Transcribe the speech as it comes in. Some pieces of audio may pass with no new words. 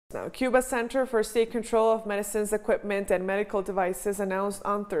Now, Cuba's Center for State Control of Medicines, Equipment, and Medical Devices announced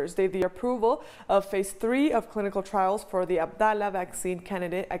on Thursday the approval of Phase 3 of clinical trials for the Abdala vaccine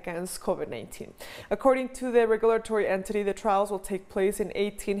candidate against COVID-19. According to the regulatory entity, the trials will take place in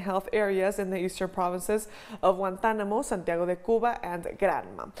 18 health areas in the eastern provinces of Guantánamo, Santiago de Cuba, and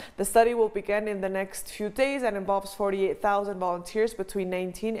Granma. The study will begin in the next few days and involves 48,000 volunteers between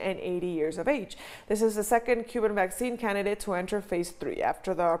 19 and 80 years of age. This is the second Cuban vaccine candidate to enter Phase 3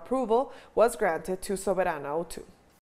 after the approval was granted to Soberana O2.